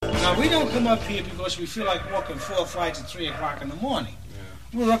Now, we don't come up here because we feel like walking 4 flights at 3 o'clock in the morning.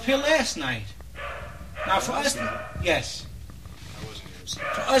 Yeah. We were up here last night. Now, for us, yes.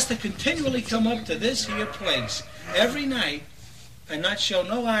 For us to continually come up to this here place every night and not show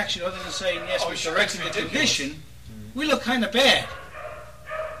no action other than saying, yes, we're correcting the condition, we look kind of bad.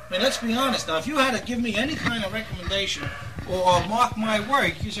 I mean, let's be honest. Now, if you had to give me any kind of recommendation or mark my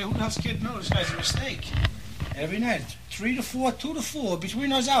work, you say, who else kid knows? This guy's a mistake. Every night, 3 to 4, 2 to 4, between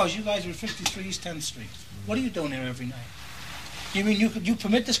those hours, you guys were 53 East 10th Street. What are you doing here every night? You mean you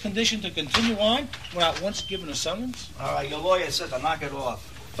permit this condition to continue on without once giving a summons? All right, your lawyer says to knock it off.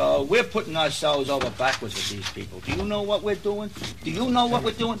 We're putting ourselves over backwards with these people. Do you know what we're doing? Do you know what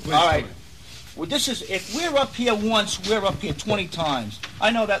we're doing? All right. Well, this is, if we're up here once, we're up here 20 times.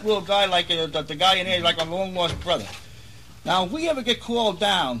 I know that little guy, like the guy in here, like a long-lost brother. Now, if we ever get called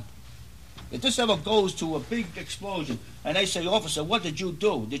down, if this ever goes to a big explosion, and they say, officer, what did you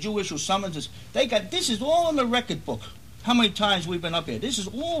do? Did you issue summonses? This is all in the record book. How many times we've been up here. This is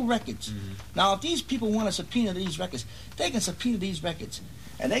all records. Mm-hmm. Now, if these people want to subpoena these records, they can subpoena these records.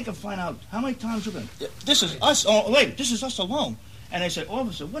 And they can find out how many times you've been. This is us, this is us alone. And they say,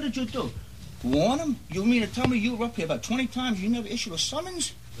 officer, what did you do? Warn them? You mean to tell me you were up here about 20 times, you never issued a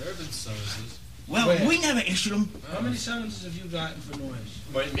summons? There have been summonses. Well, we never issued them. How many summonses have you gotten for noise?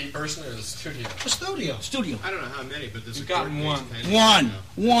 Wait, me personally or the studio? The studio. Studio. I don't know how many, but We've gotten one.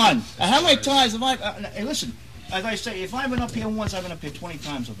 One. And how many times have I... hey, listen, as I say, if I've been up here once, I've been up here 20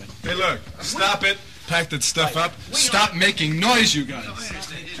 times already. Hey, look, stop it. Pack that stuff up. Stop making noise, you guys.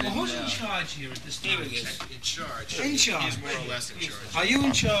 Well, who's in charge here at this time? In charge. In charge. He's more or less in charge. Are you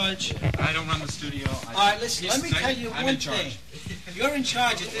in charge? I don't run the studio. All right, listen, let me tell you one thing. You're in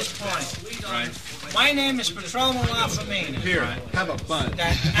charge at this point. Right. My name is Patrolman LaFamina. Here, have a bun.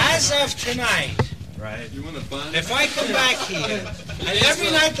 That as of tonight, Right. You want a bun? if I come back here, and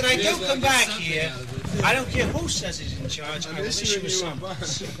every night that I do come back here, I don't care who says he's in charge, I will issue a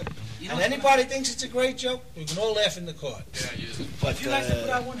summons. And anybody thinks it's a great joke, we can all laugh in the court. Yeah, use it. But If you like to put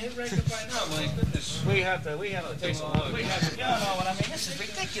out one hit record by now, my goodness. we have to, you know what I mean? This is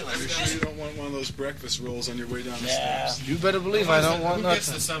ridiculous. You sure you don't want one of those breakfast rolls on your way down the steps? You better believe I don't want Who gets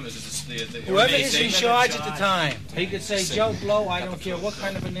the nothing. summons? Is it the Whoever is in organization? charge at the time, he could say Joe Blow, I don't care what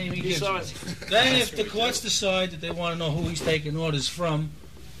kind of a name he gives. Then if the courts decide that they want to know who he's taking orders from,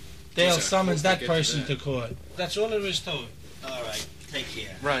 they'll summons that person to court. That's all there is to it. All right, take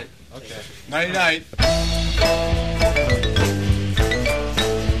care. Right. Okay. Night-night.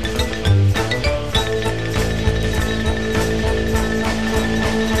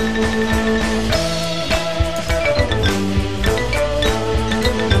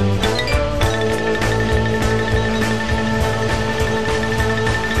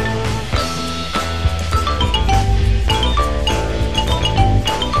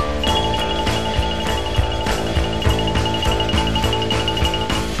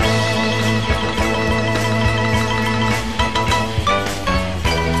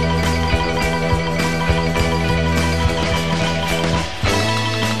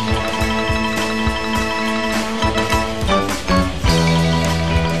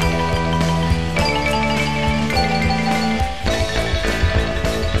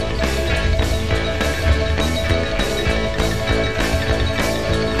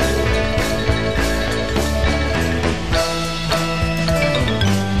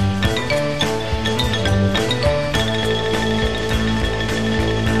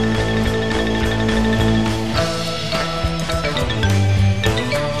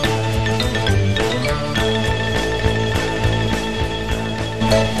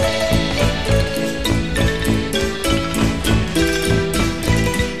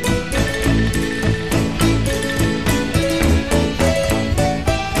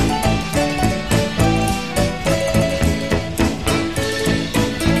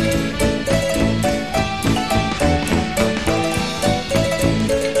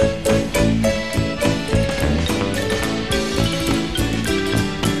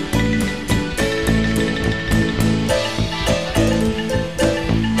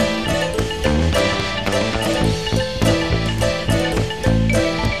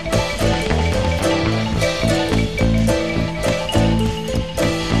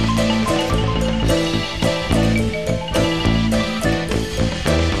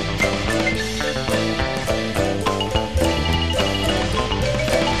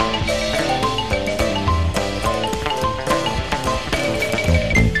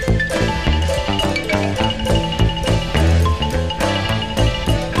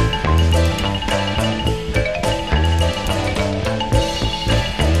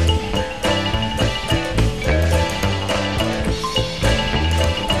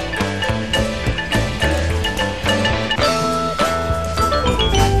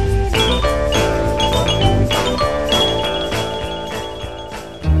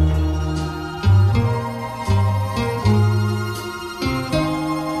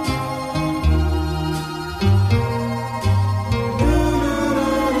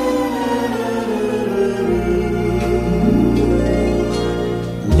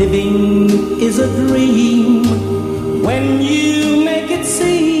 Living is a dream when you make it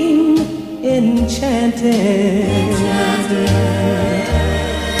seem enchanted.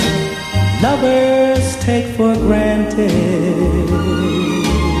 Lovers take for granted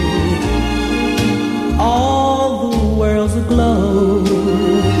all the world's aglow.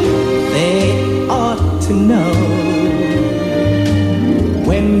 They ought to know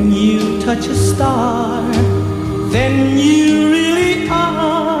when you touch a star, then you really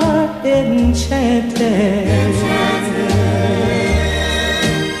are enchanted.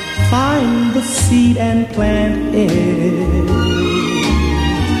 Find the seed and plant it.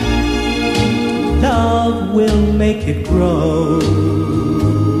 Love will make it grow.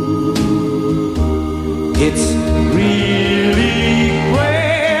 It's really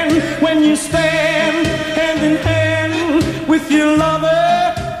grand when you stand hand in hand with your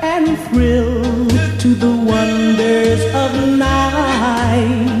lover and thrill to the wonders of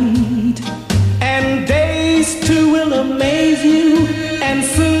night. And days too will amaze you, and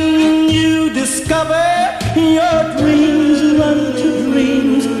soon you discover your dreams run to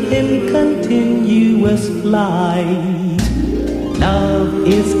dreams in continuous flight. Love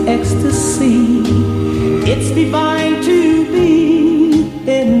is ecstasy, it's divine to be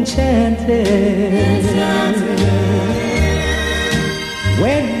enchanted.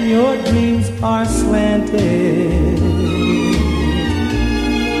 When your dreams are slanted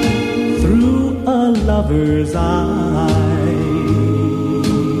through a lover's eyes,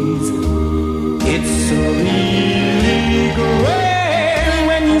 it's really grand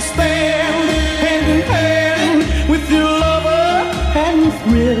when you stand hand in hand with your lover and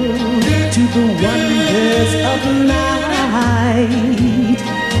thrill to the wonders of night.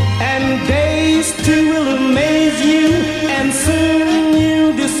 And days too will amaze you, and soon you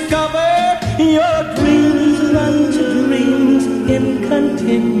discover your dreams run to dreams in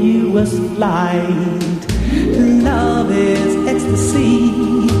continuous flight. Love is ecstasy,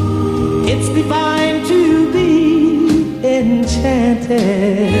 it's divine to be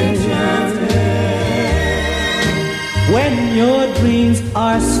enchanted. When your dreams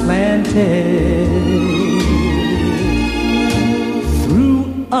are slanted through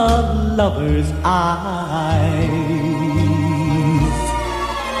a lover's eyes.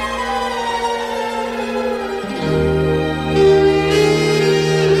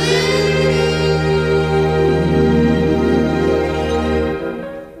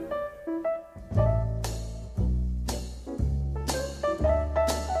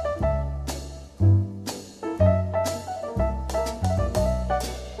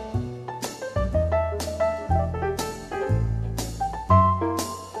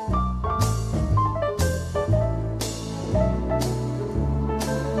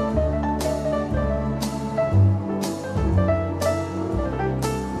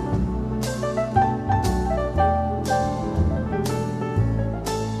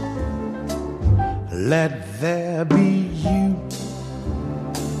 Let there be you,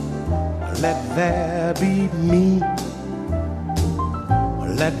 let there be me,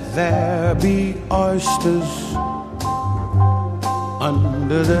 let there be oysters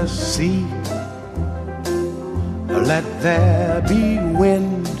under the sea, let there be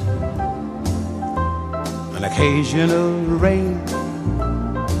wind, an occasional rain,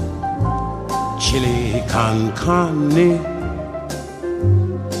 chili con carne,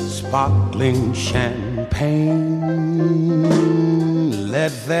 sparkling champagne.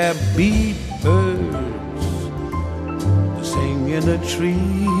 Let there be birds to sing in the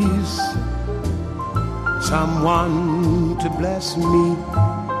trees, someone to bless me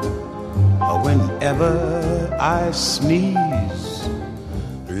whenever I sneeze.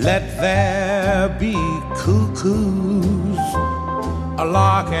 Let there be cuckoos, a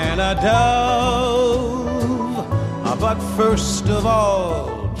lark and a dove, but first of all,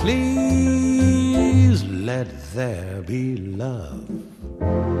 please let there be love.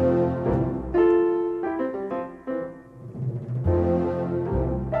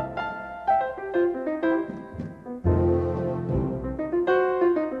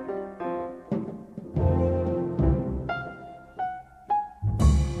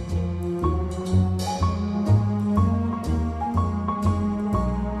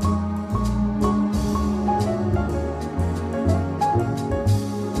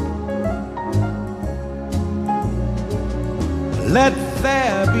 Let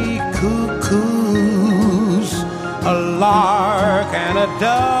there be cuckoos, a lark and a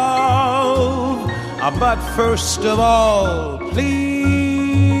dove, but first of all,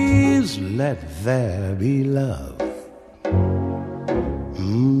 please let there be love.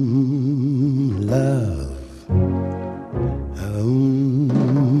 Love.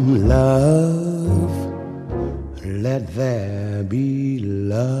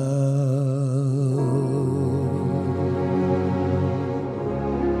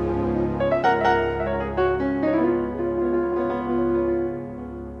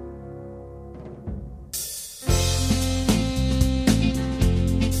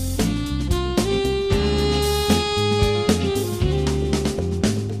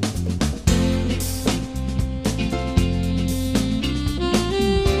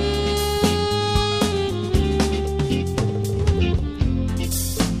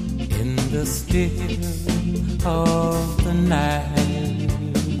 Of the night,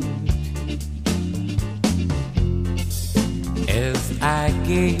 as I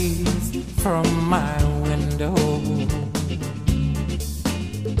gaze from my window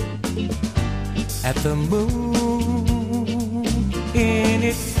at the moon in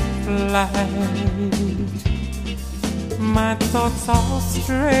its flight, my thoughts all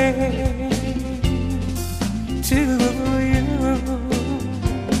stray to you.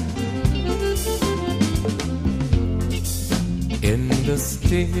 In the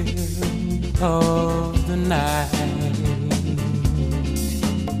still of the night,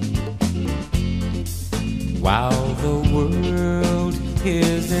 while the world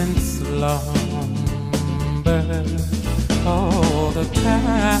is in slumber, all the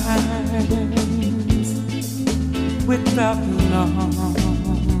times without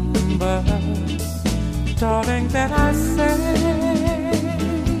number, darling, that I say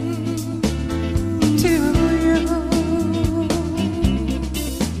to you.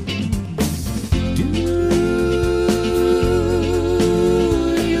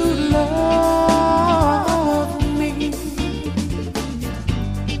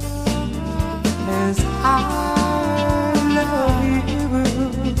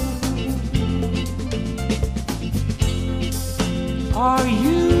 Are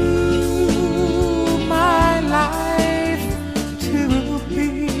you my life to be?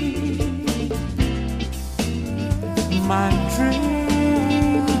 My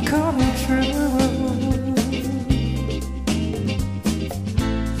dream come true?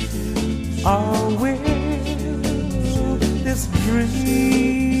 Or will this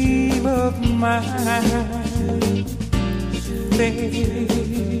dream of mine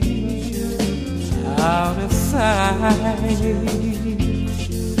fade out of sight?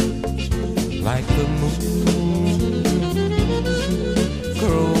 Like the moon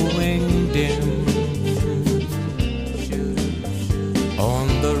growing dim on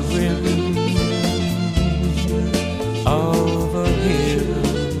the rim of a hill,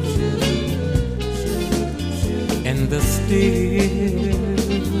 in the still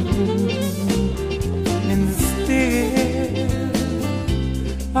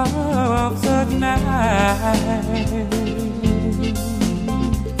of the night.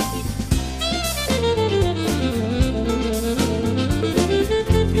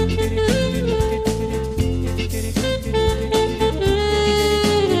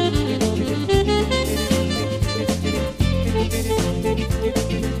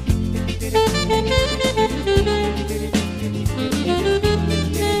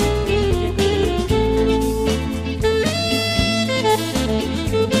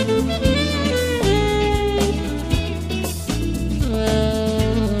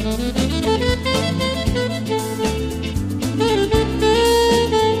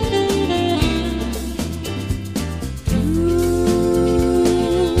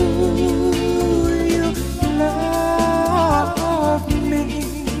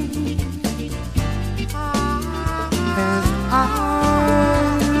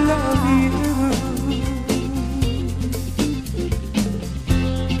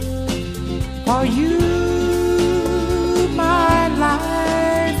 Are you my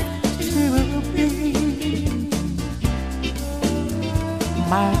life to be?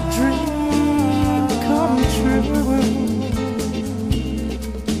 My dream come true?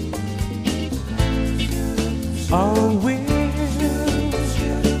 Or will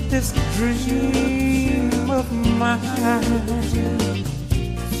this dream of mine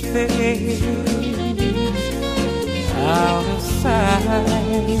fade out of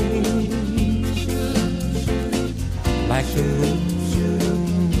sight? Like the moon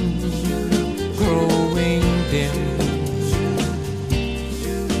growing dim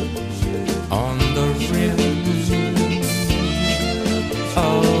on the rim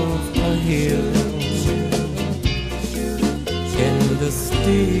of a hill, in the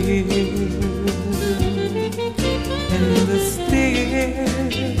still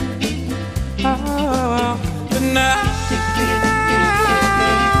of the night.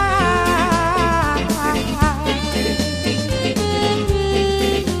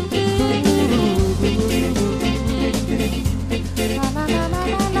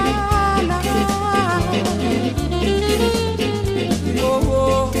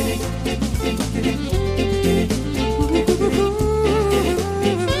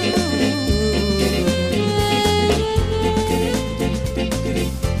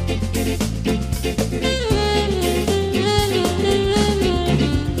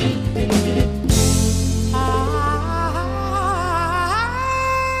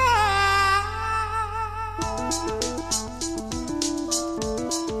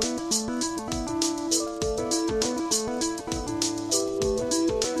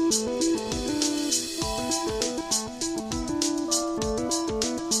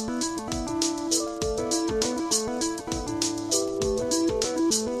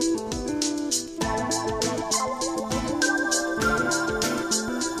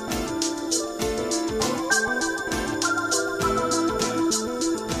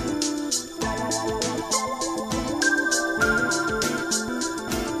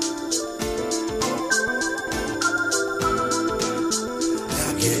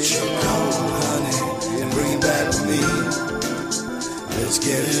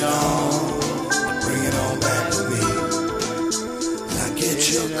 get it on, bring it on back to me. Now get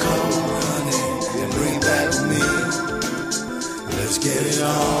your coat, honey, and bring it back to me. Let's get it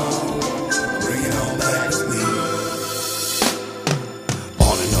on, bring it on back to me.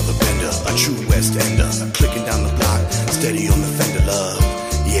 On another bender, a true West Ender, clicking down the block, steady on the fender, love.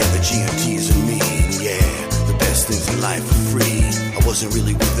 Yeah, the GMTs are mean, yeah. The best things in life are free. I wasn't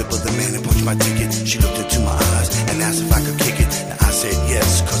really with it, but the man who punched my ticket, she looked into my eyes and asked if I could kick it. Now I said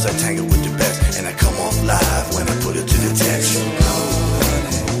yes, cause I tangled with the best, and I come off live when I put it to the test. Come,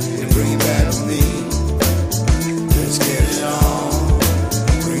 honey, and bring it back to me. Let's get it on,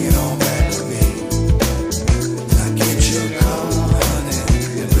 bring it on back to me. Now get your coat, honey,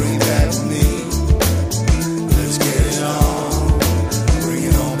 and bring it back to me. Let's get it on.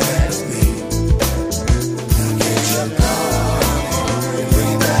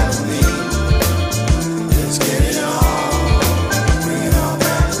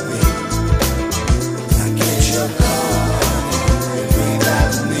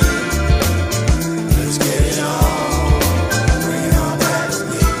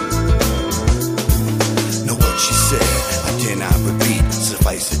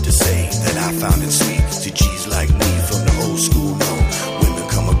 Suffice it to say that I found it sweet. See, G's like me from the old school know women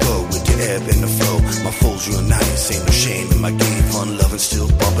come and go with the ebb and the flow. My foes real nice, ain't no shame in my game. Fun loving, still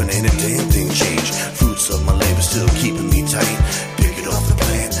bumping, ain't a damn thing changed. Fruits of my labor still keeping me tight. Pick it off the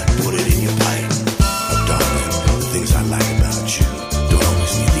plant, put it in your pipe. Oh, darling, the things I like about you don't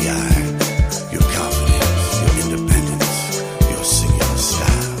always meet the eye. Your confidence, your independence, your singular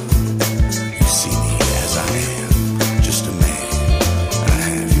style. You see me as I am, just a man.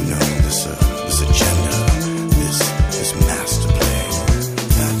 This agenda, this master plan.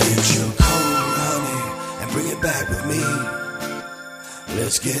 Now get your coat, honey, and bring it back with me.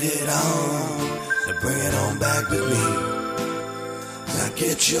 Let's get it on, and bring it on back with me. Now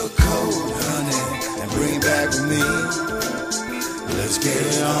get your coat, honey, and bring it back with me. Let's get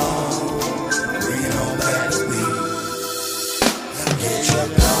it on, bring it on back with me. Now get your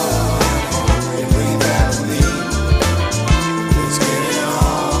coat, honey, and bring it back with me. Let's get it on.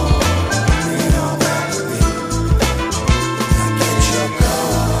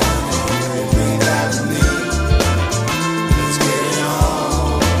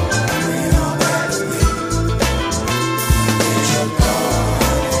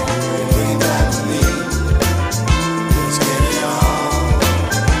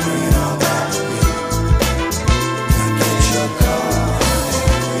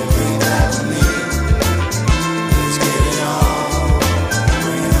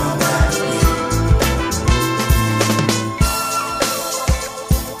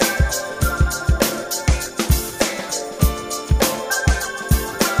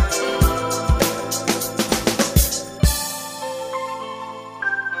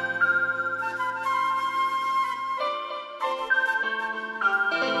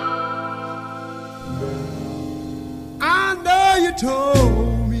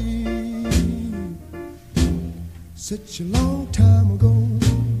 Told me such a long time ago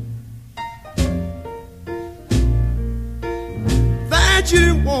that you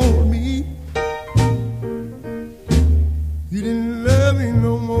didn't want me, you didn't love me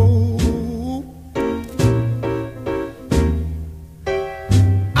no more.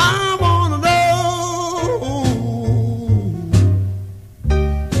 I wanna know,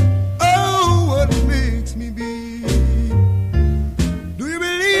 oh, what makes me be.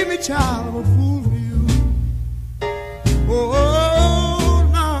 Child, I'm a fool for you. Oh,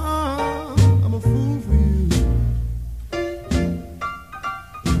 no, I'm a fool for you.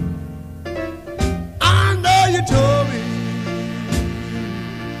 I know you told me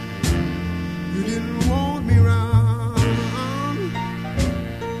you didn't want me round.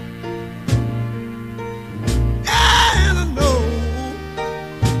 And I know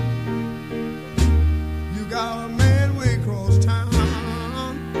you got a man way across town.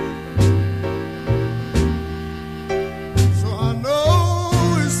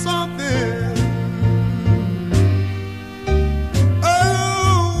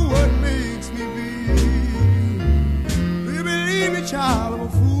 Child, I'm a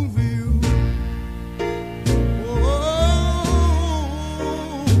fool for you. Oh,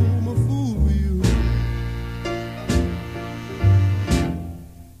 I'm a fool for you.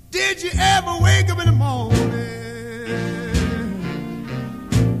 Did you ever wake up in the morning,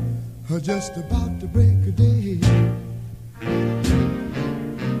 or just about to break a day,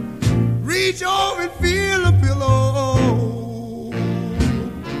 reach over and feel a pillow,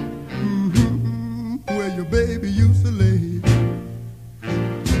 where your baby used to lay?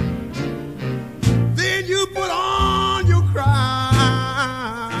 Then you put on your crown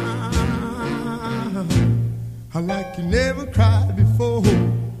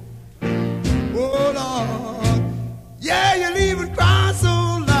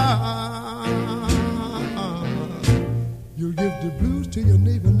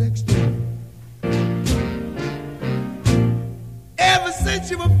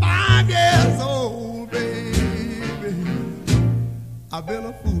I've been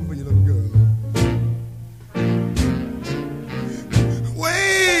a fool for you, little girl.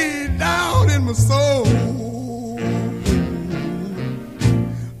 Way down in my soul,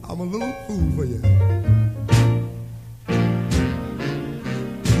 I'm a little fool for you.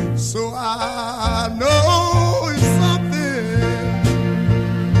 So I know it's something.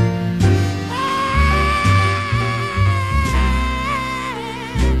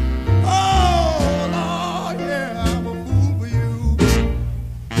 Oh, Lord, yeah, I'm a fool for you.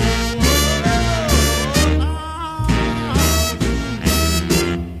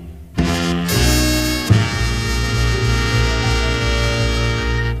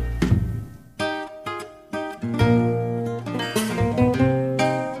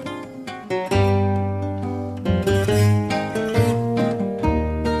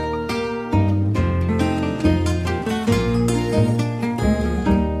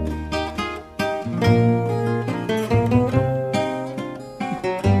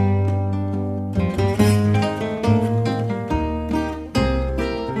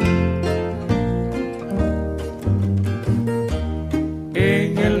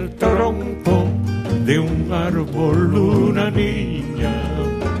 En el tronco de un árbol una niña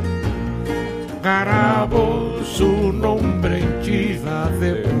grabó su nombre henchida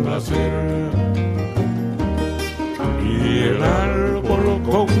de placer, y el árbol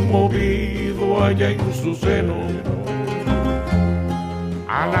conmovido allá en su seno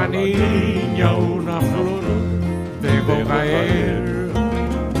a la niña una flor dejó caer.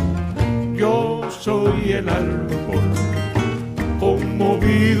 Yo soy el árbol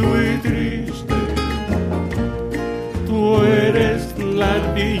conmovido y triste, tú eres la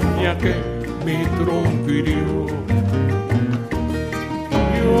niña que mi tronco hirió.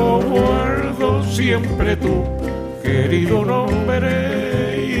 Yo guardo siempre tu querido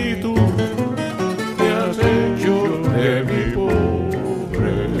nombre y tú te has hecho de mi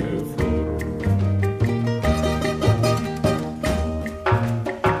pobre flor.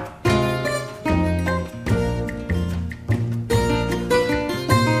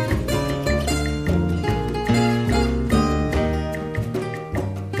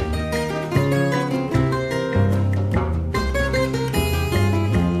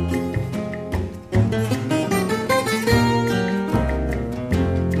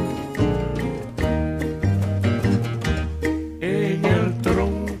 En el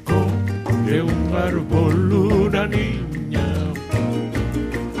tronco de un árbol una niña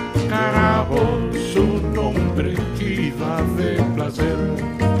grabó su nombre henchida de placer,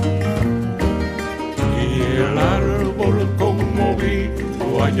 y el árbol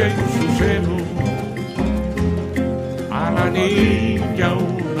conmovido allá en su seno a la niña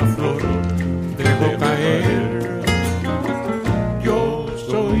una flor dejó caer. Yo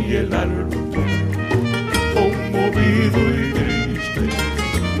soy el árbol conmovido y triste,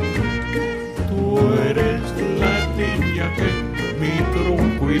 tú eres la niña que mi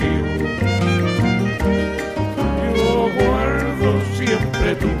tronco hirió. Yo guardo siempre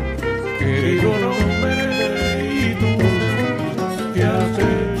tu querido nombre y tú te has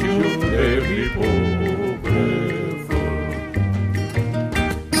hecho de mi pobre flor.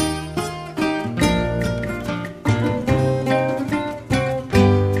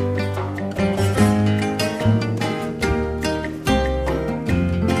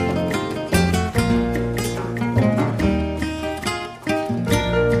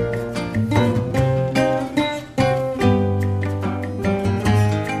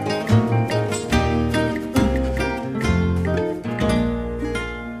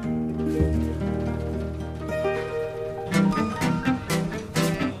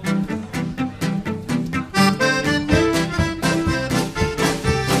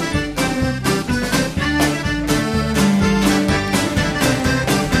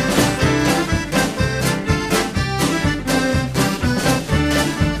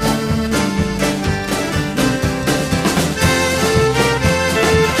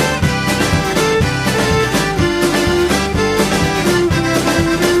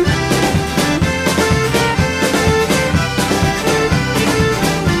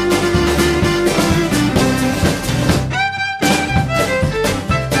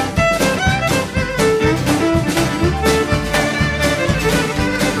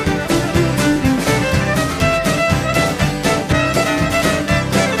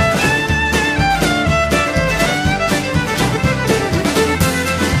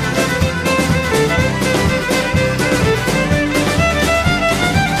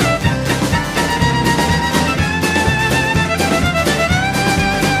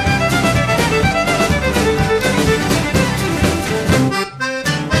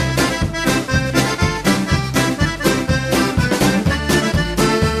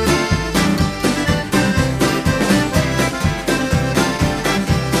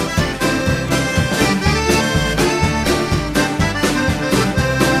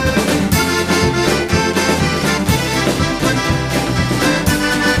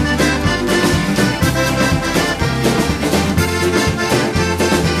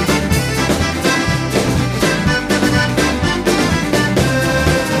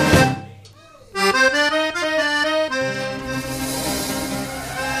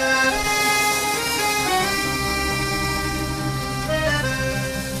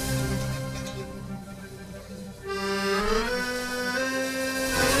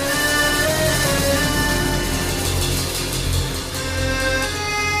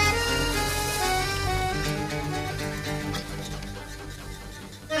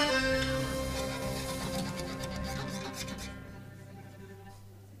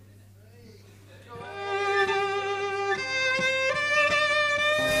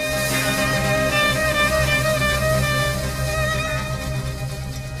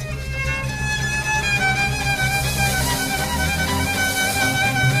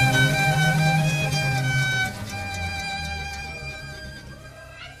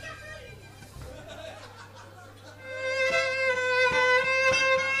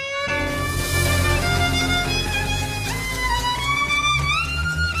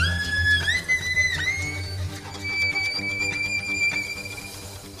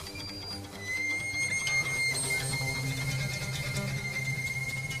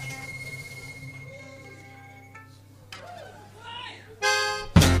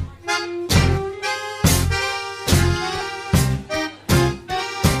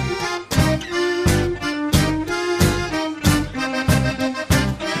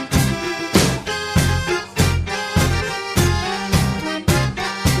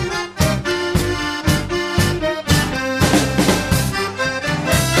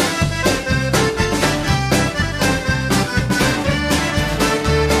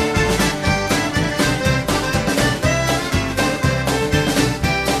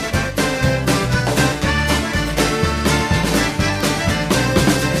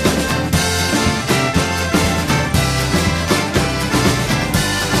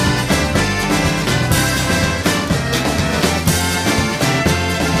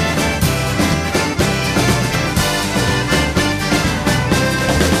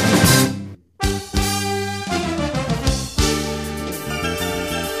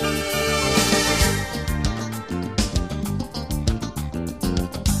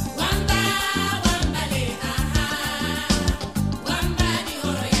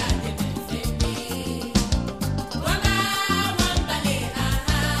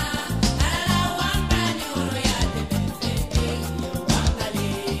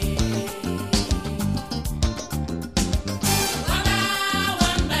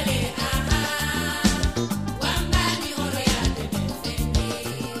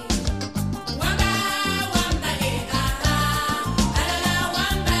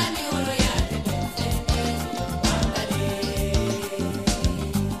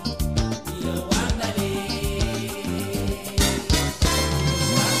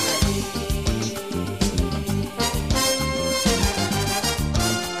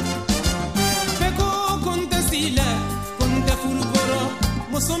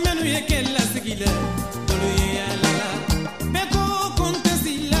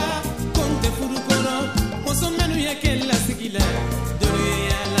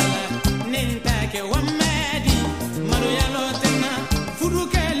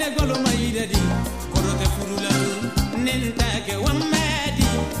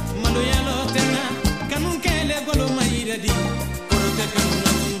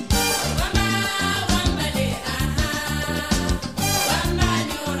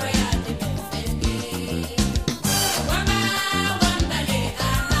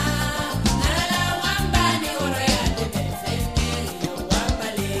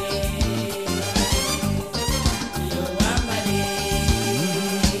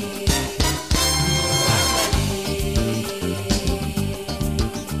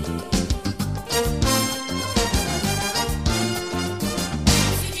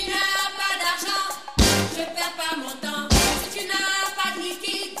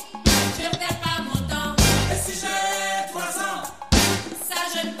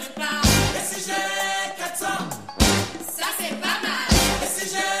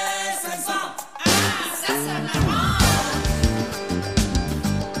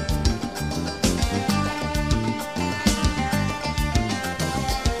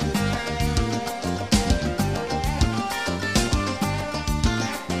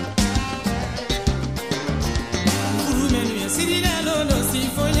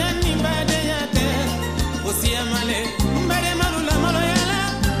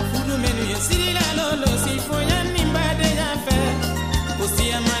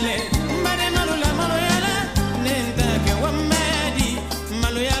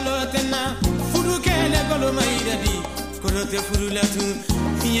 te furula tu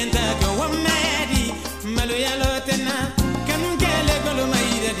yenta ko wamadi malu yalo tena kan kele golo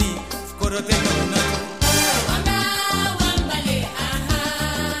maidadi korote kaluna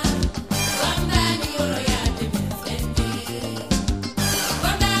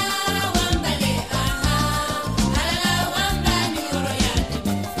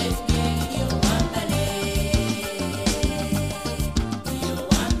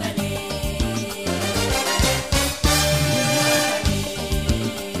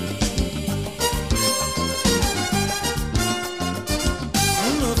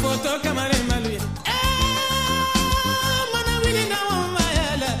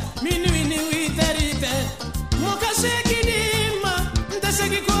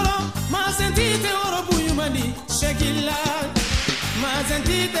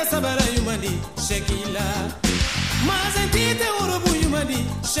sabara yumadi shekila mazantite urubu yumadi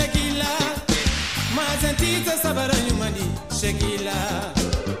shekila mazantite sabara yumadi shekila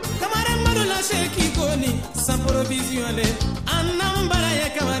kamara madula sheki koni sans provision le anambara ya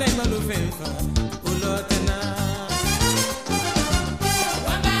kamara malu fenfa ulotena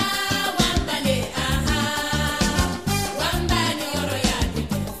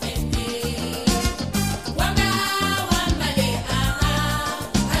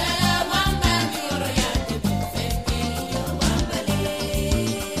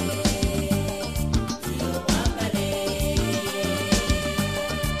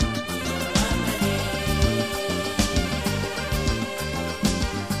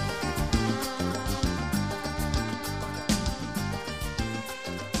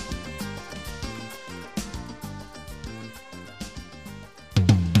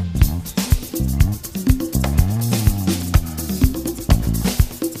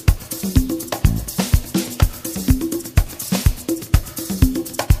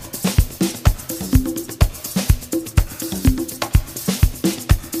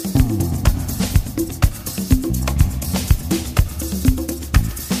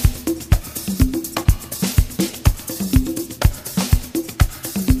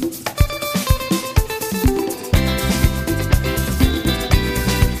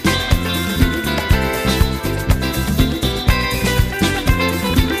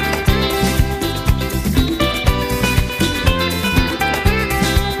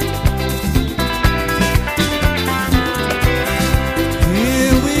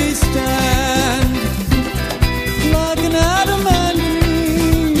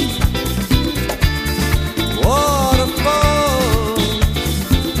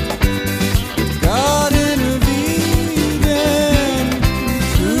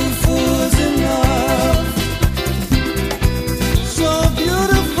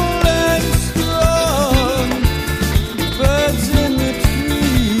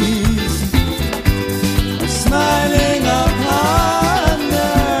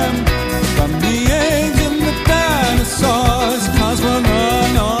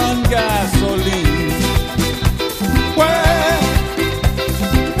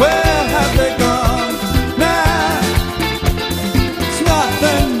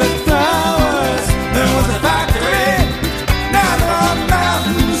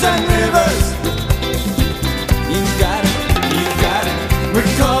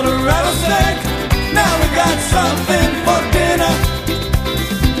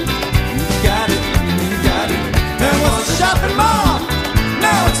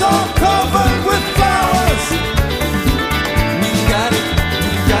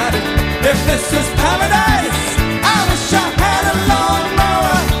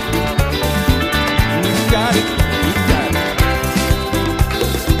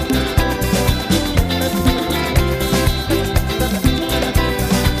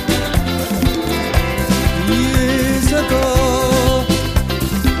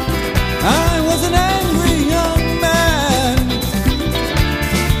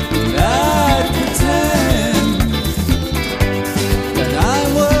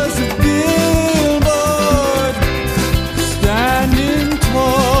Billboard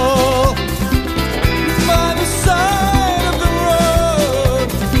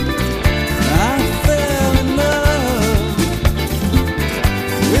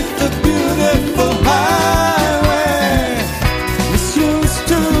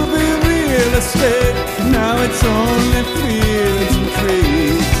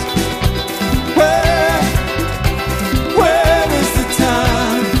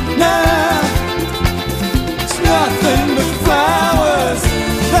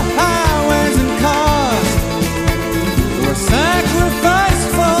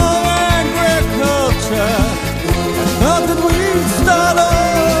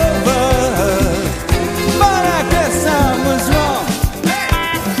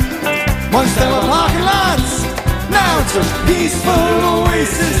It's a peaceful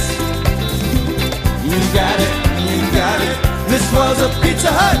oasis. You got it, you got it. This was a Pizza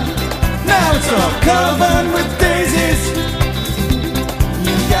Hut. Now it's all covered with daisies.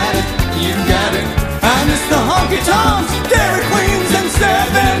 You got it, you got it. I miss the honky tonks, Dairy Queens, and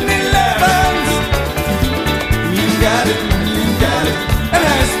 7-Elevens. You got it, you got it. And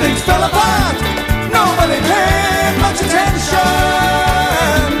as things fell apart, nobody paid much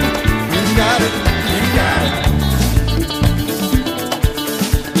attention. You got it, you got it.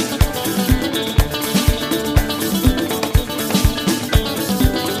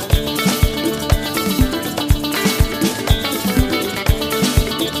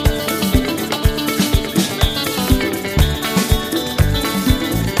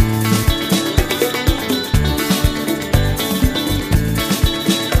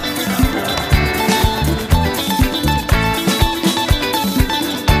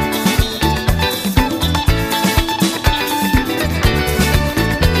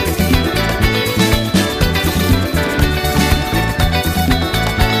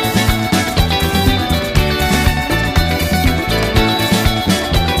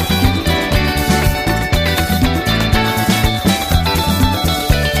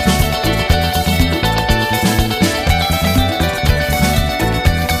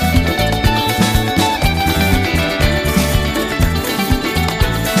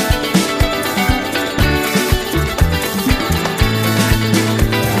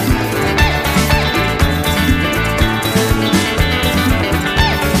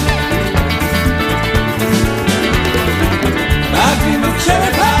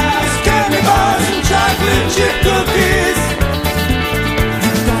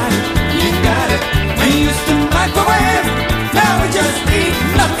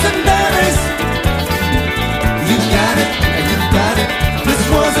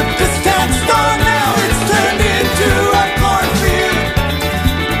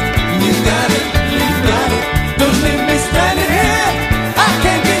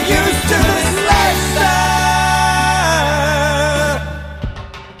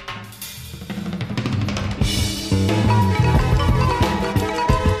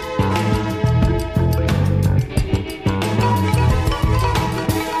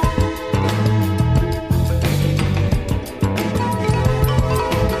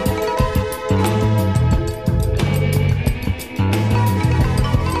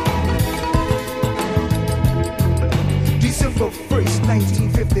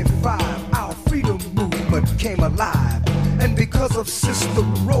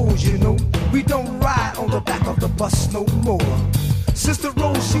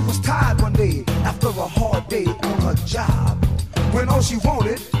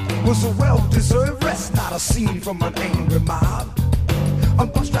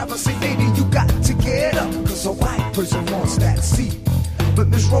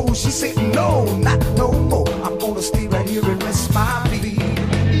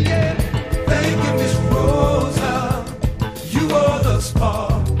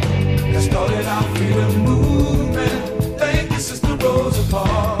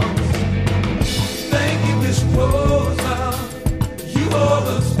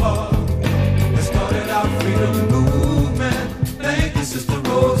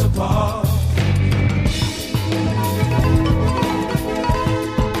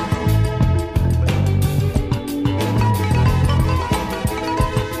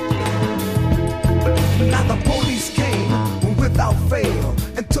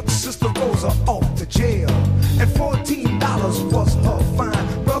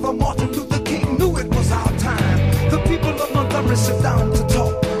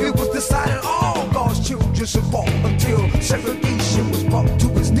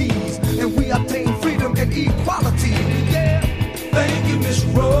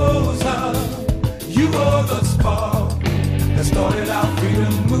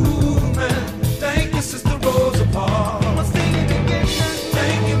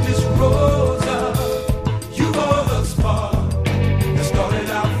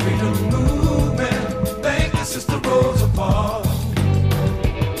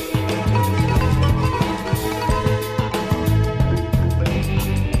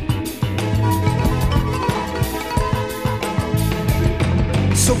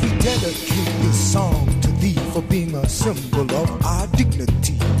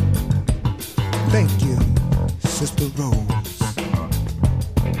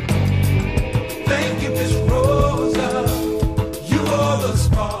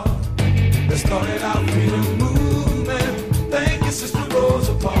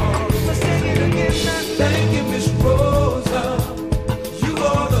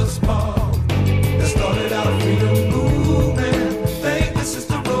 Freedom movement.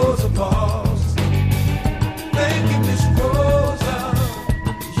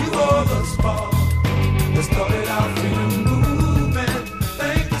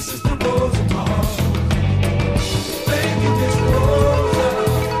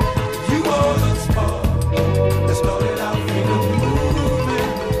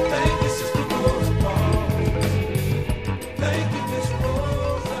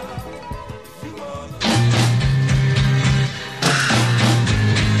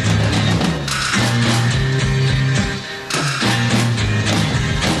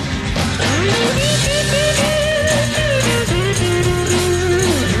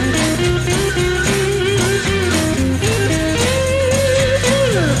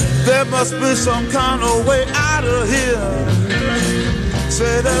 There must be some kind of way out of here,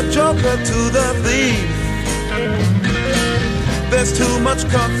 said the joker to the thief. There's too much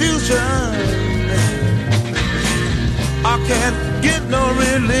confusion, I can't get no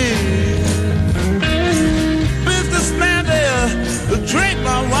relief. Businessman there, drink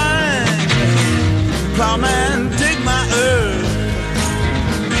my wine. Plowman, dig my earth.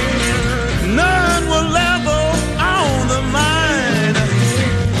 None will ever own the mine.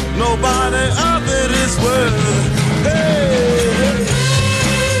 Nobody of it is worth. Hey,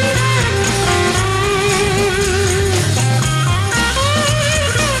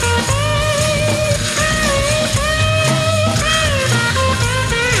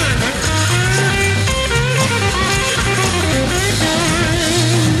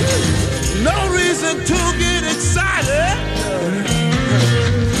 no reason to get excited.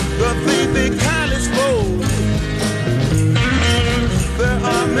 The thief be kindly spoke. There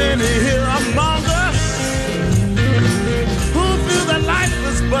are many here among us who feel that life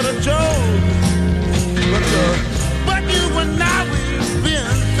is but a joke. But you and I, we've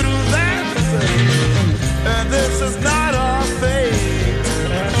been through that, and this is not our fate.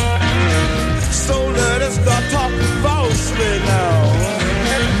 So let us start talking falsely now.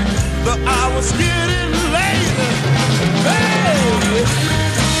 The hour's getting late. Hey!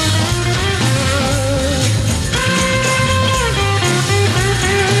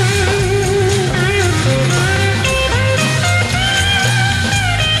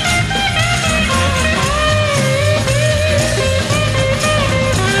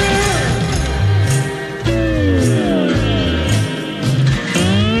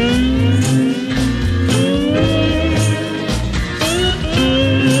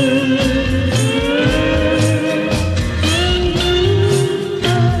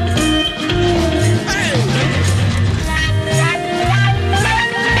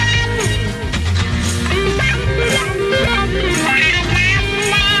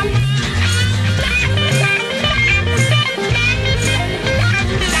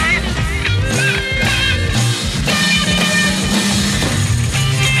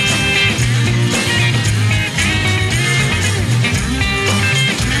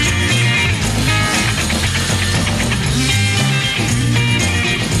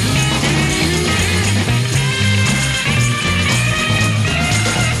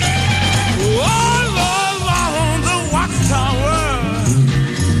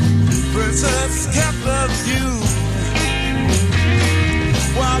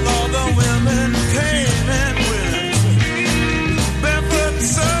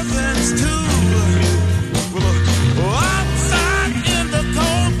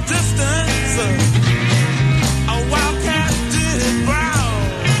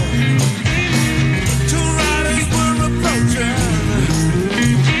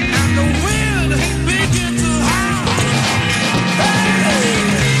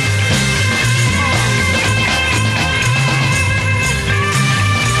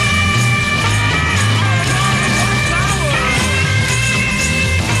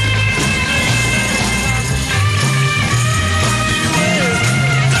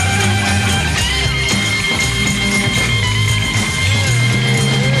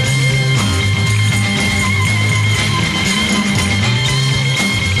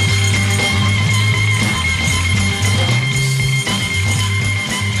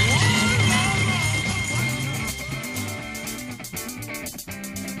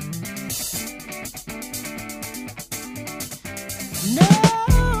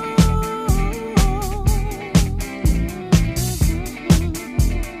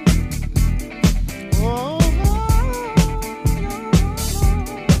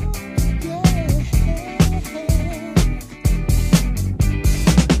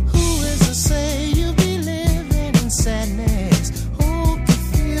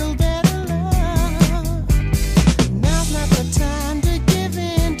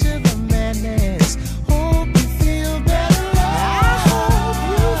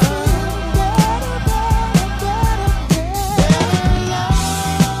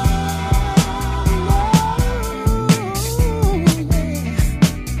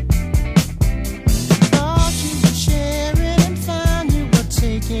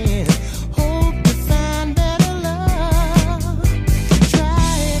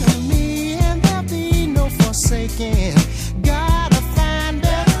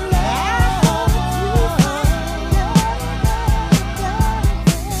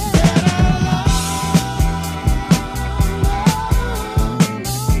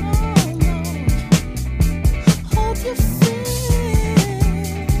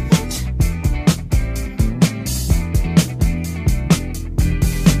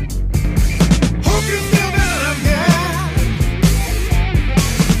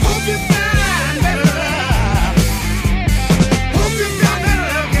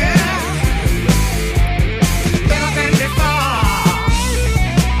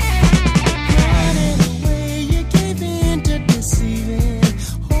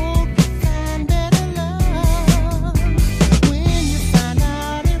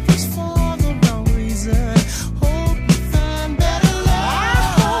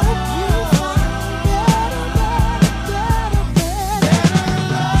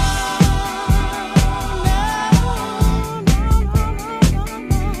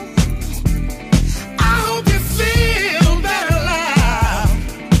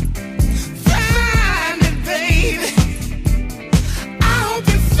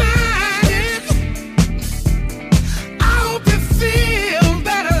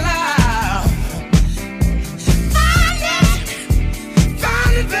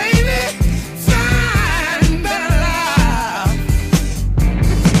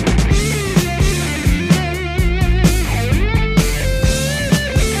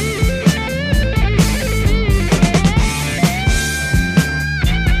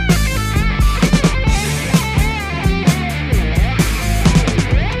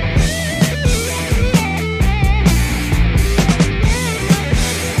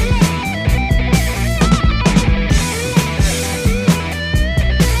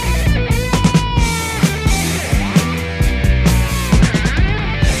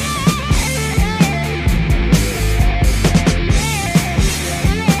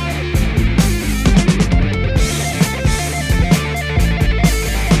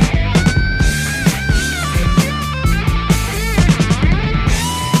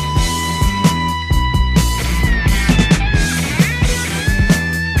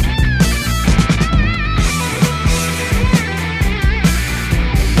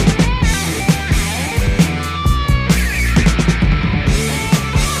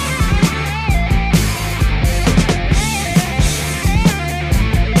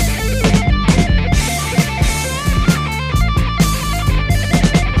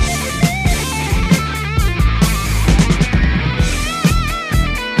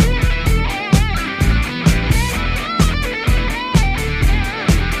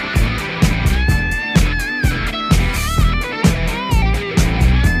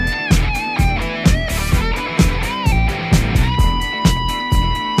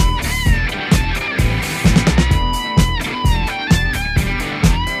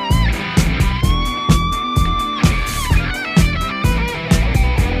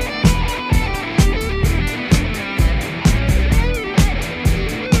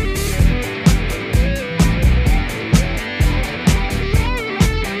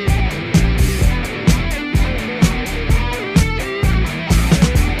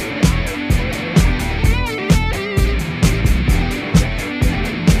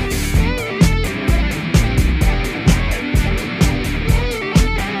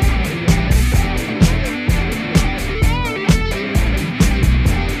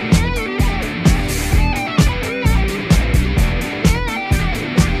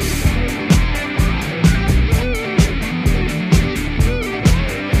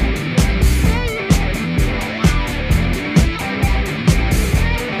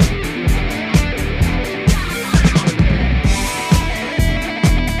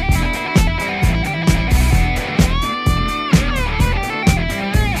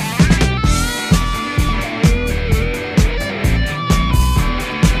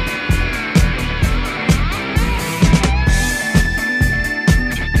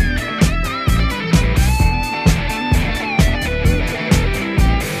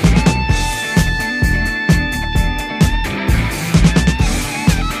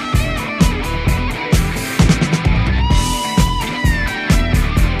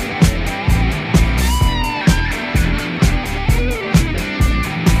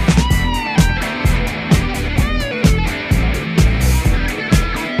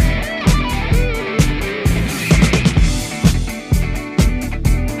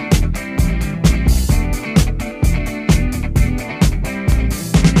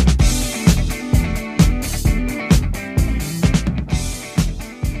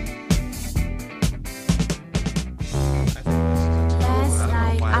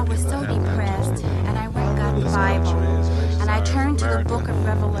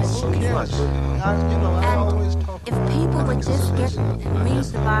 much. If people would just get and read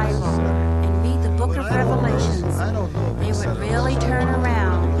the Bible and read the book of Revelations, they would really turn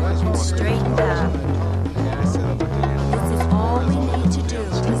around and straighten up. This is all we need to do,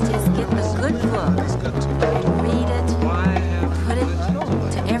 is just get the good book and read it, put it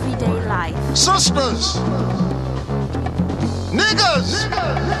to everyday life. Sisters, niggas,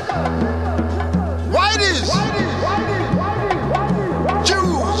 whiteys,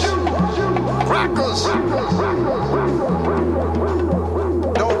 Jews, crackers.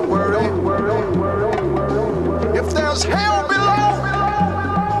 Don't worry. If there's hell below,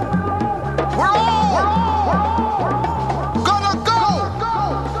 we're all gonna go.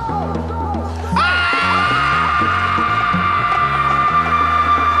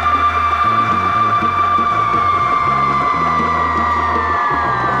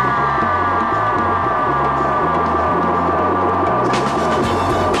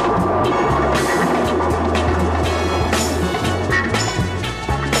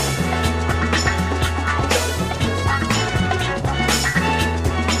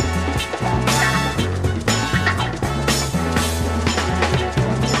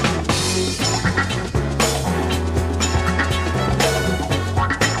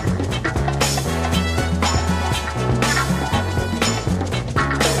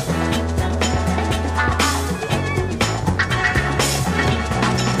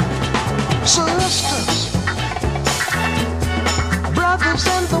 Sisters, brothers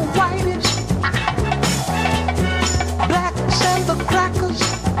and the whiteys, blacks and the crackers,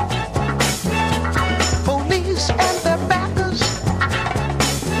 police and their backers,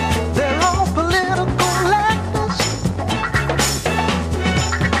 they're all political actors.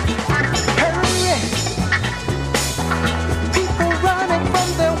 Hurry, people running from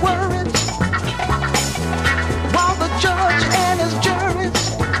their worries, while the judge and his juries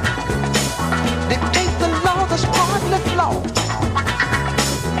dictate the law that's partly flawed.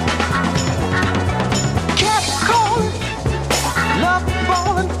 Cat calling, love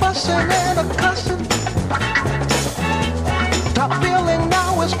falling, fussing and a cussing. Top billing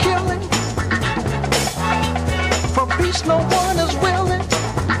now is killing. For peace no one is willing.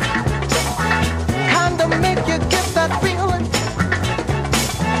 Kinda make you get that feeling.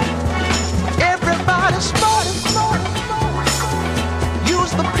 Everybody's smart.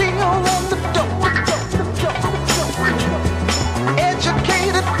 Use the pill and the dope.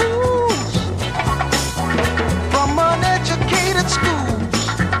 Educated fools from uneducated schools.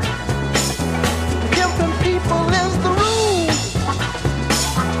 Pimping people is the rule.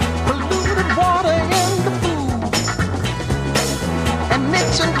 Polluted water in the food. And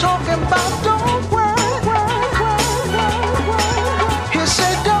Nixon talking about don't worry. He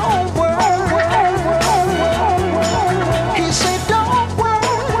said don't worry. He said don't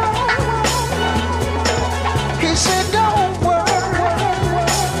worry. He said don't worry.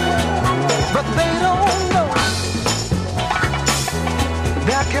 But they don't know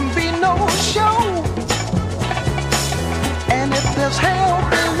there can be no show. And if there's hell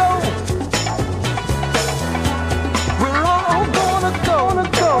below, we're all gonna go.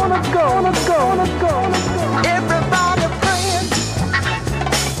 Everybody praying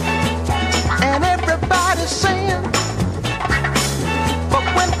and everybody saying, but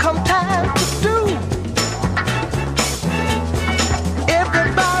when come time to do,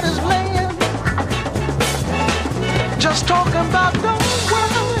 everybody's laying, just talking about don't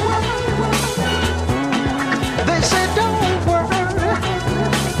worry. They say don't worry.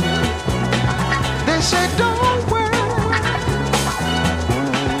 They say don't worry.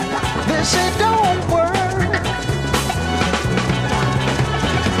 They say don't worry.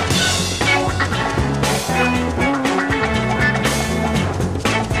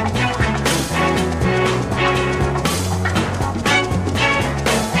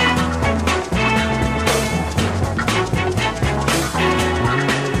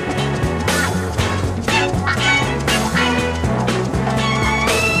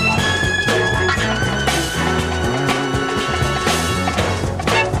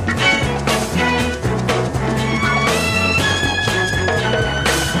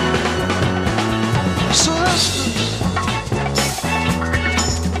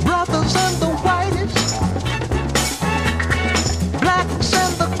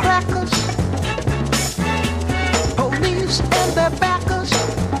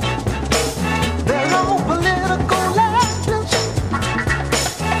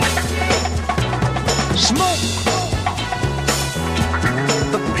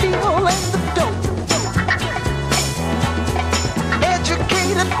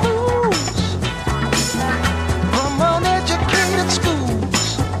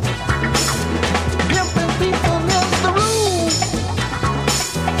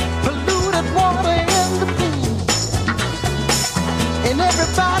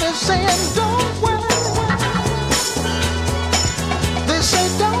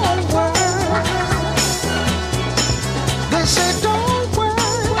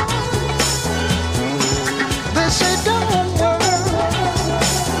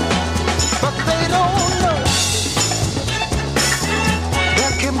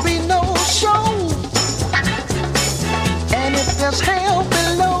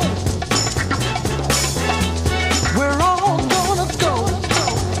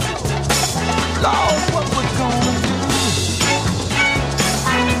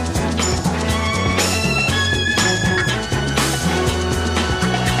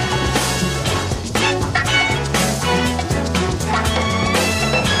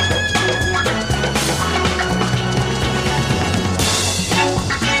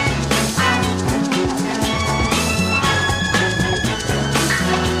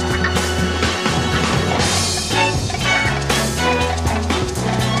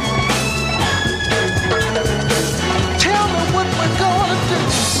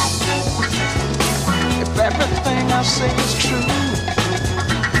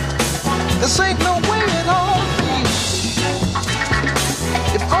 This ain't no way at all.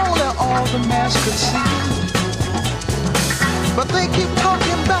 If only all the mass could see. But they keep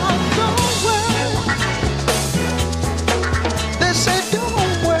talking about don't worry. They say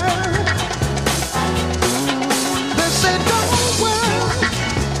don't worry. They say don't worry.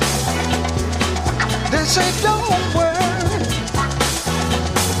 They say don't worry.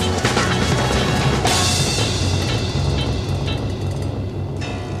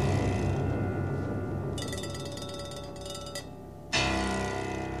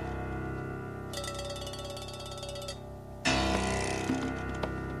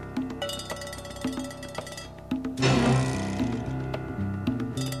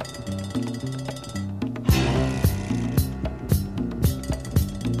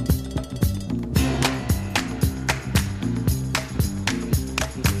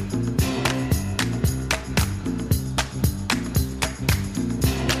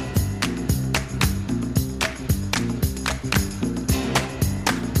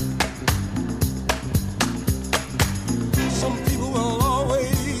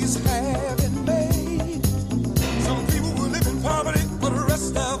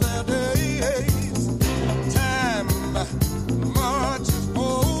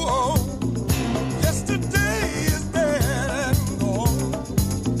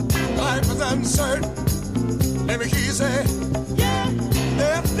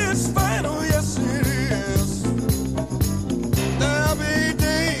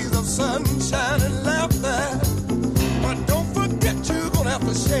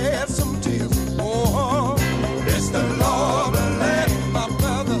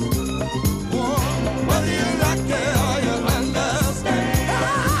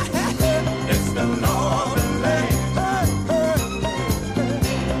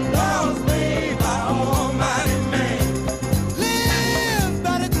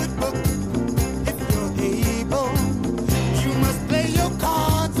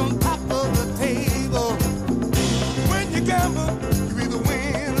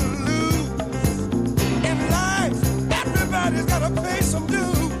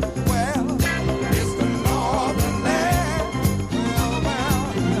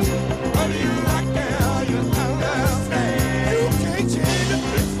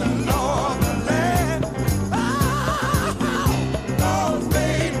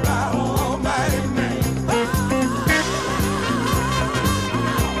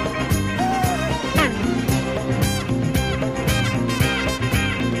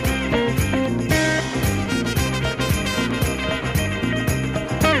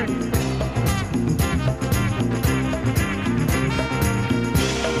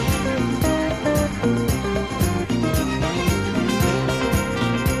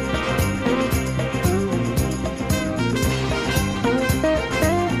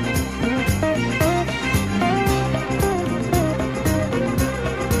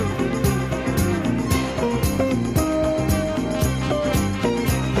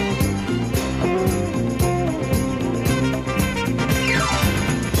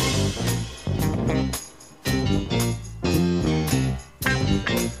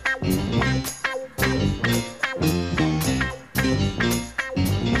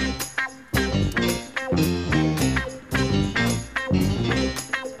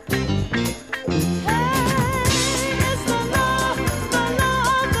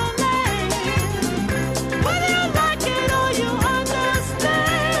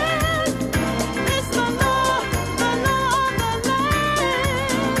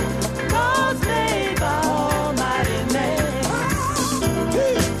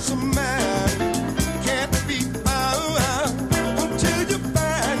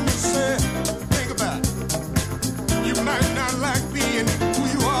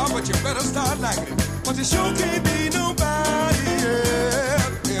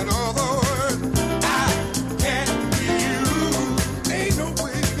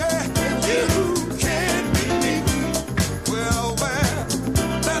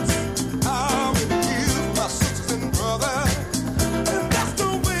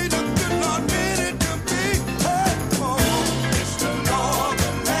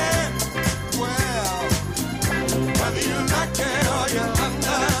 Whether you like it or you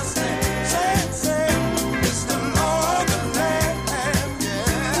understand, say, it's the law.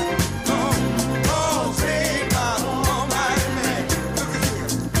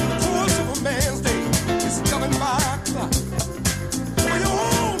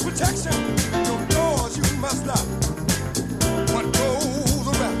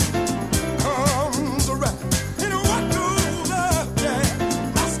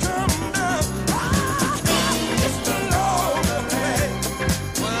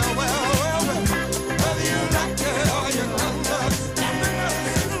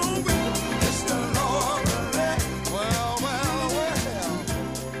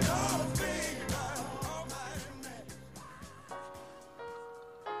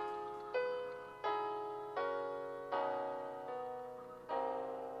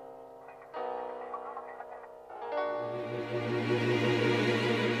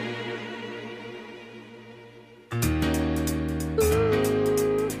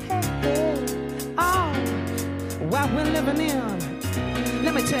 we're living in.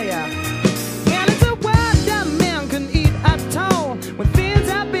 Let me tell ya. And it's a world that man can eat at all. When things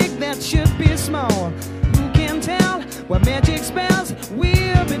are big that should be small. Who can tell what magic spells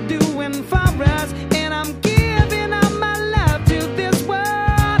we'll be doing for us? And I'm giving all my love to this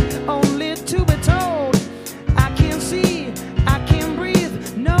world, only to be told I can't see, I can't breathe,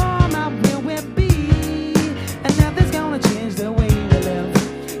 no, not where we'll be. And nothing's gonna change the way we live,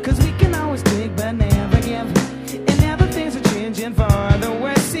 'cause we can always take but never give. And now the things are changing for the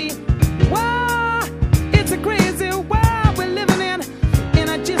worse. See, whoa, it's a crazy world we're living in, and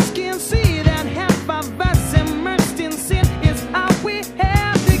I just can't see that half of us immersed in sin is all we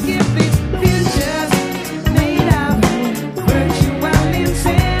have to give these futures made of virtual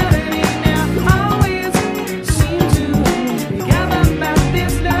insanity. Now always seem to be gathered about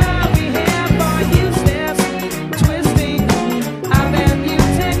this love we have for useless twisting of that new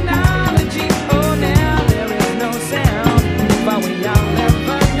technology. Oh, now there is no sound, but we all live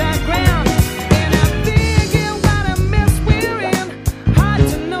underground. And I'm thinking what a mess we're in, hard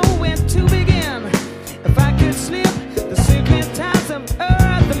to know where to begin. If I could slip the secret ties of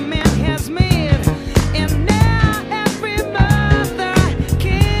earth the man has made, and now every mother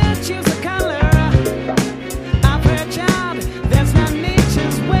can't choose a color of her child. That's not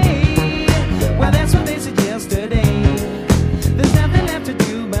nature's way. Well, that's what they said yesterday. There's nothing left to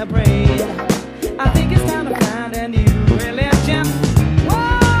do but pray. I think it's time to find a new religion.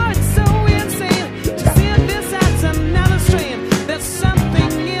 Whoa, it's so insane to see this as another strain. There's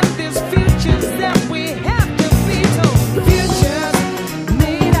something in this future that we have to be told. Futures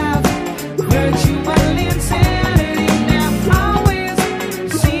made of virtual insanity. Now always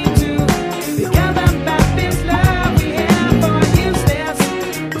seem to be gathered about this love we have for useless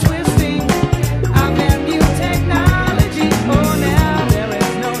twisting of that new technology. Oh, now there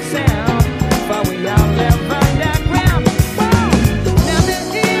is no sound, but we all live underground. Whoa, now there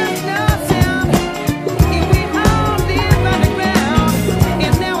is no sound, and we all live underground.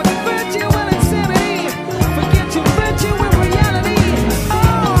 And now it's virtual insanity. Forget your virtual reality.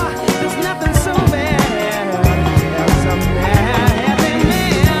 Oh, there's nothing so bad as a mad happy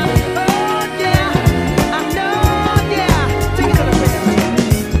man. Oh yeah, I know, yeah. Take it to the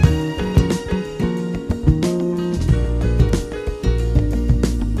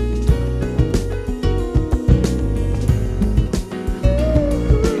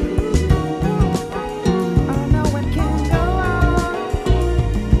I know it can go on.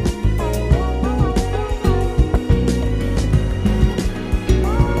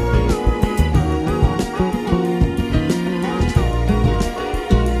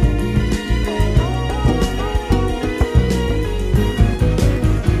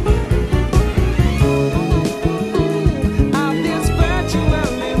 Of this virtual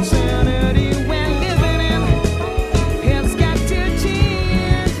insanity we're living in, it's got to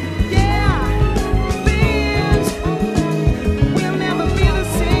change. Yeah, things will never be the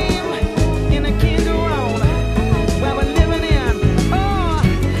same in a kingdom world where we're living in. Oh,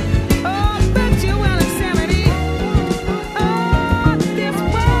 virtual insanity. Oh, this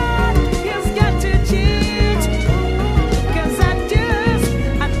world has got to change. 'Cause I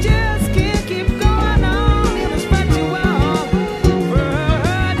just can't keep going on in this virtual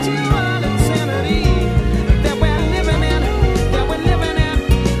insanity that we're living in,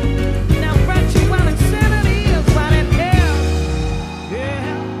 Now virtual insanity is what it is.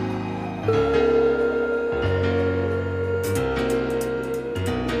 Yeah.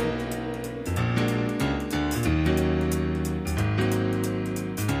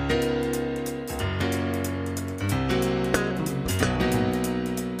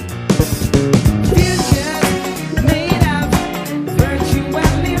 Futures made of virtual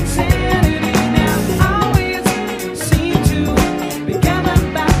insanity. Now always seem to be gathered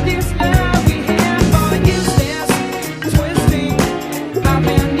about this love we have for useless twisting of our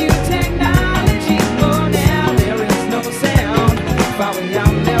new technology. Oh, now there is no sound, but we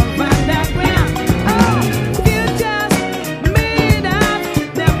all live underground. Oh, futures made of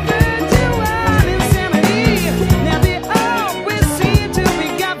that virtual insanity. Now they always seem to be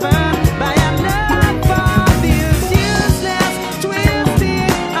governed by our love for this useless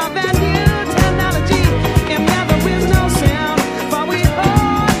twisting of our new technology. And now there is no sound, but we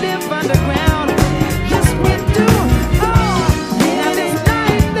all live underground. Yes, we do. Oh, now this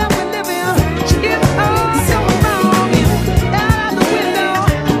life that we live in is all so wrong. Out of the window,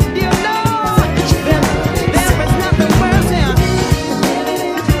 you know that there is nothing worse than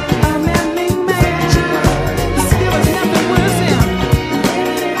a man-made man. There is nothing worse than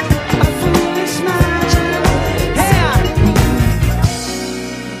a foolish mind. Yeah.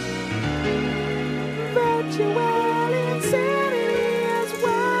 Virtual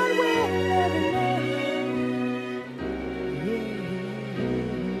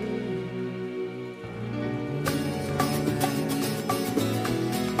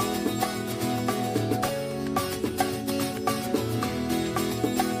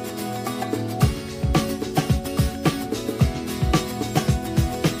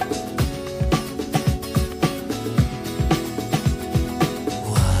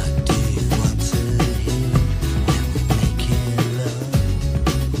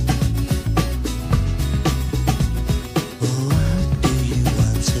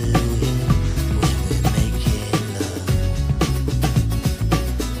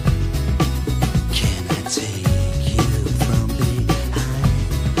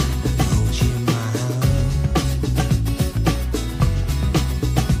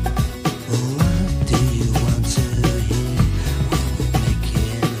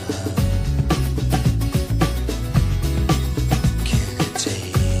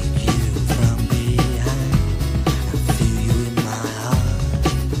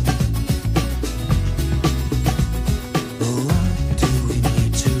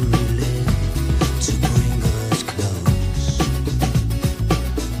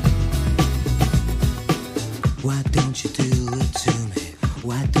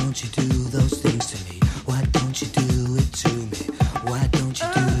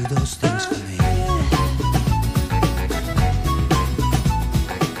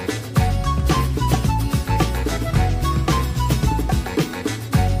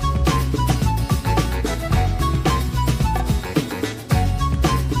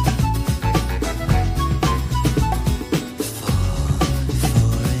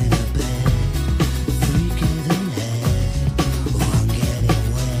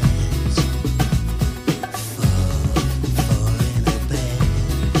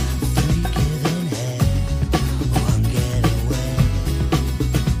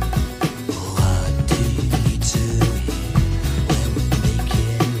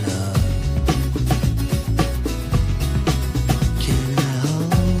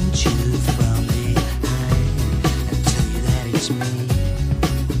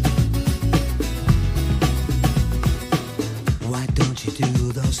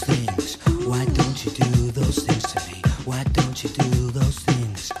those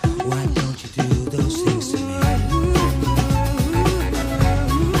things? Why don't you do those things to me?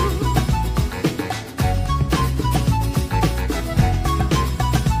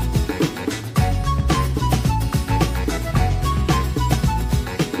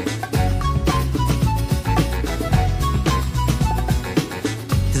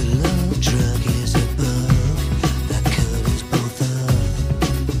 The love drug is a bug that covers both of.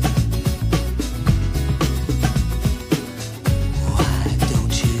 Why don't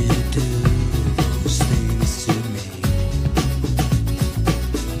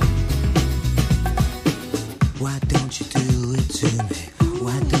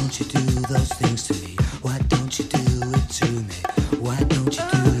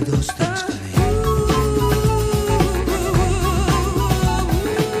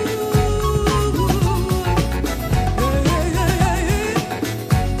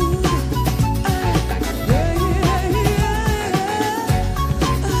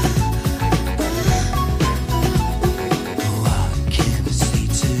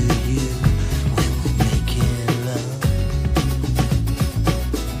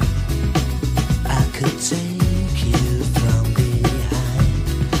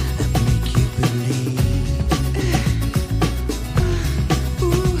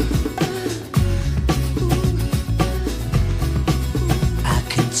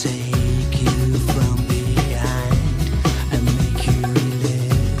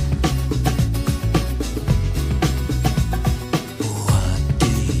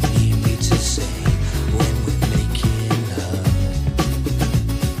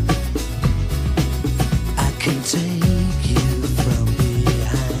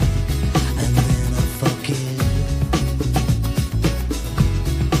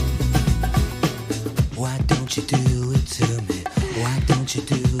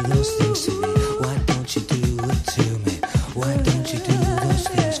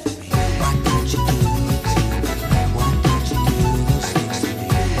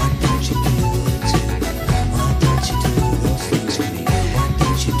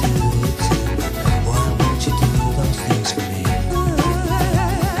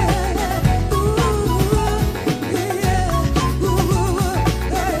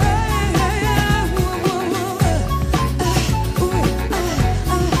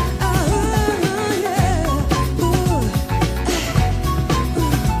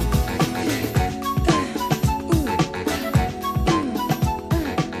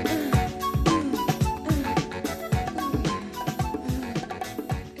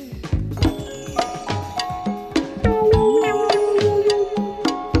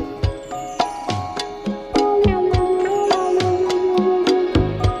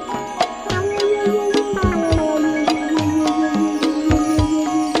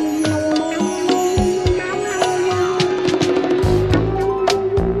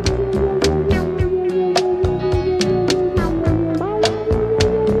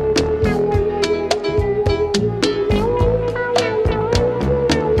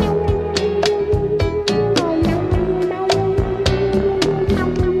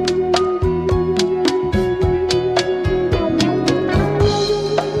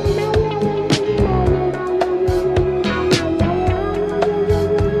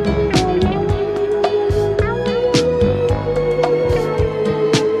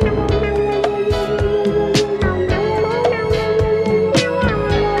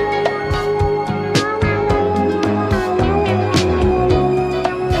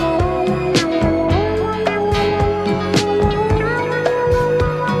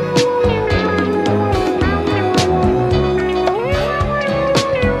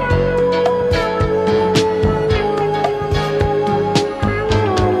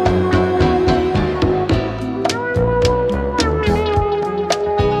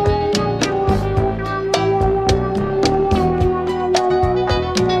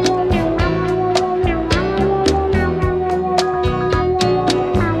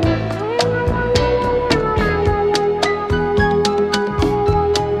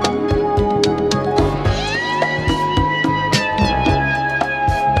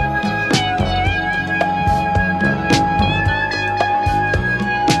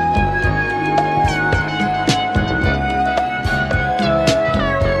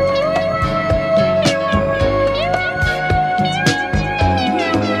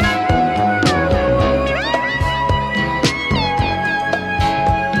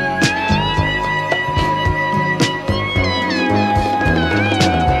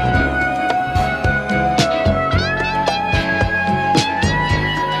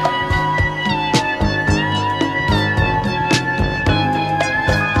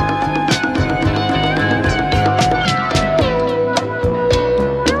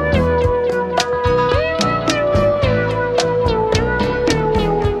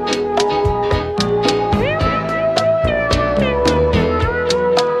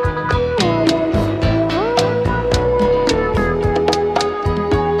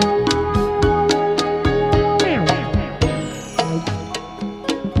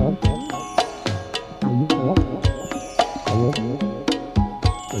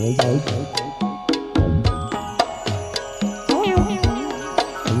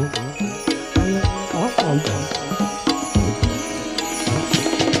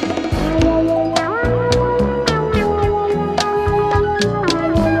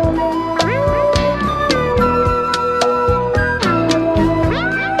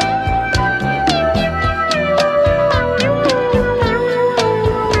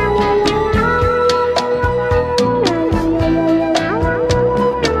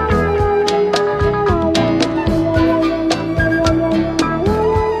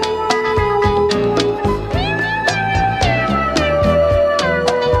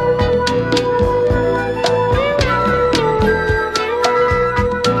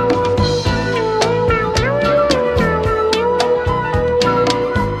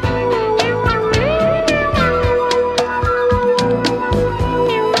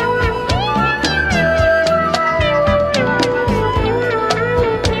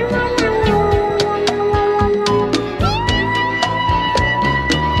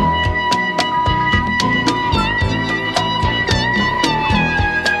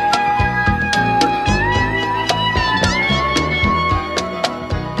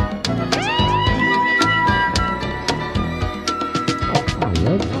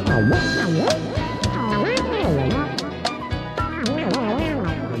Wow.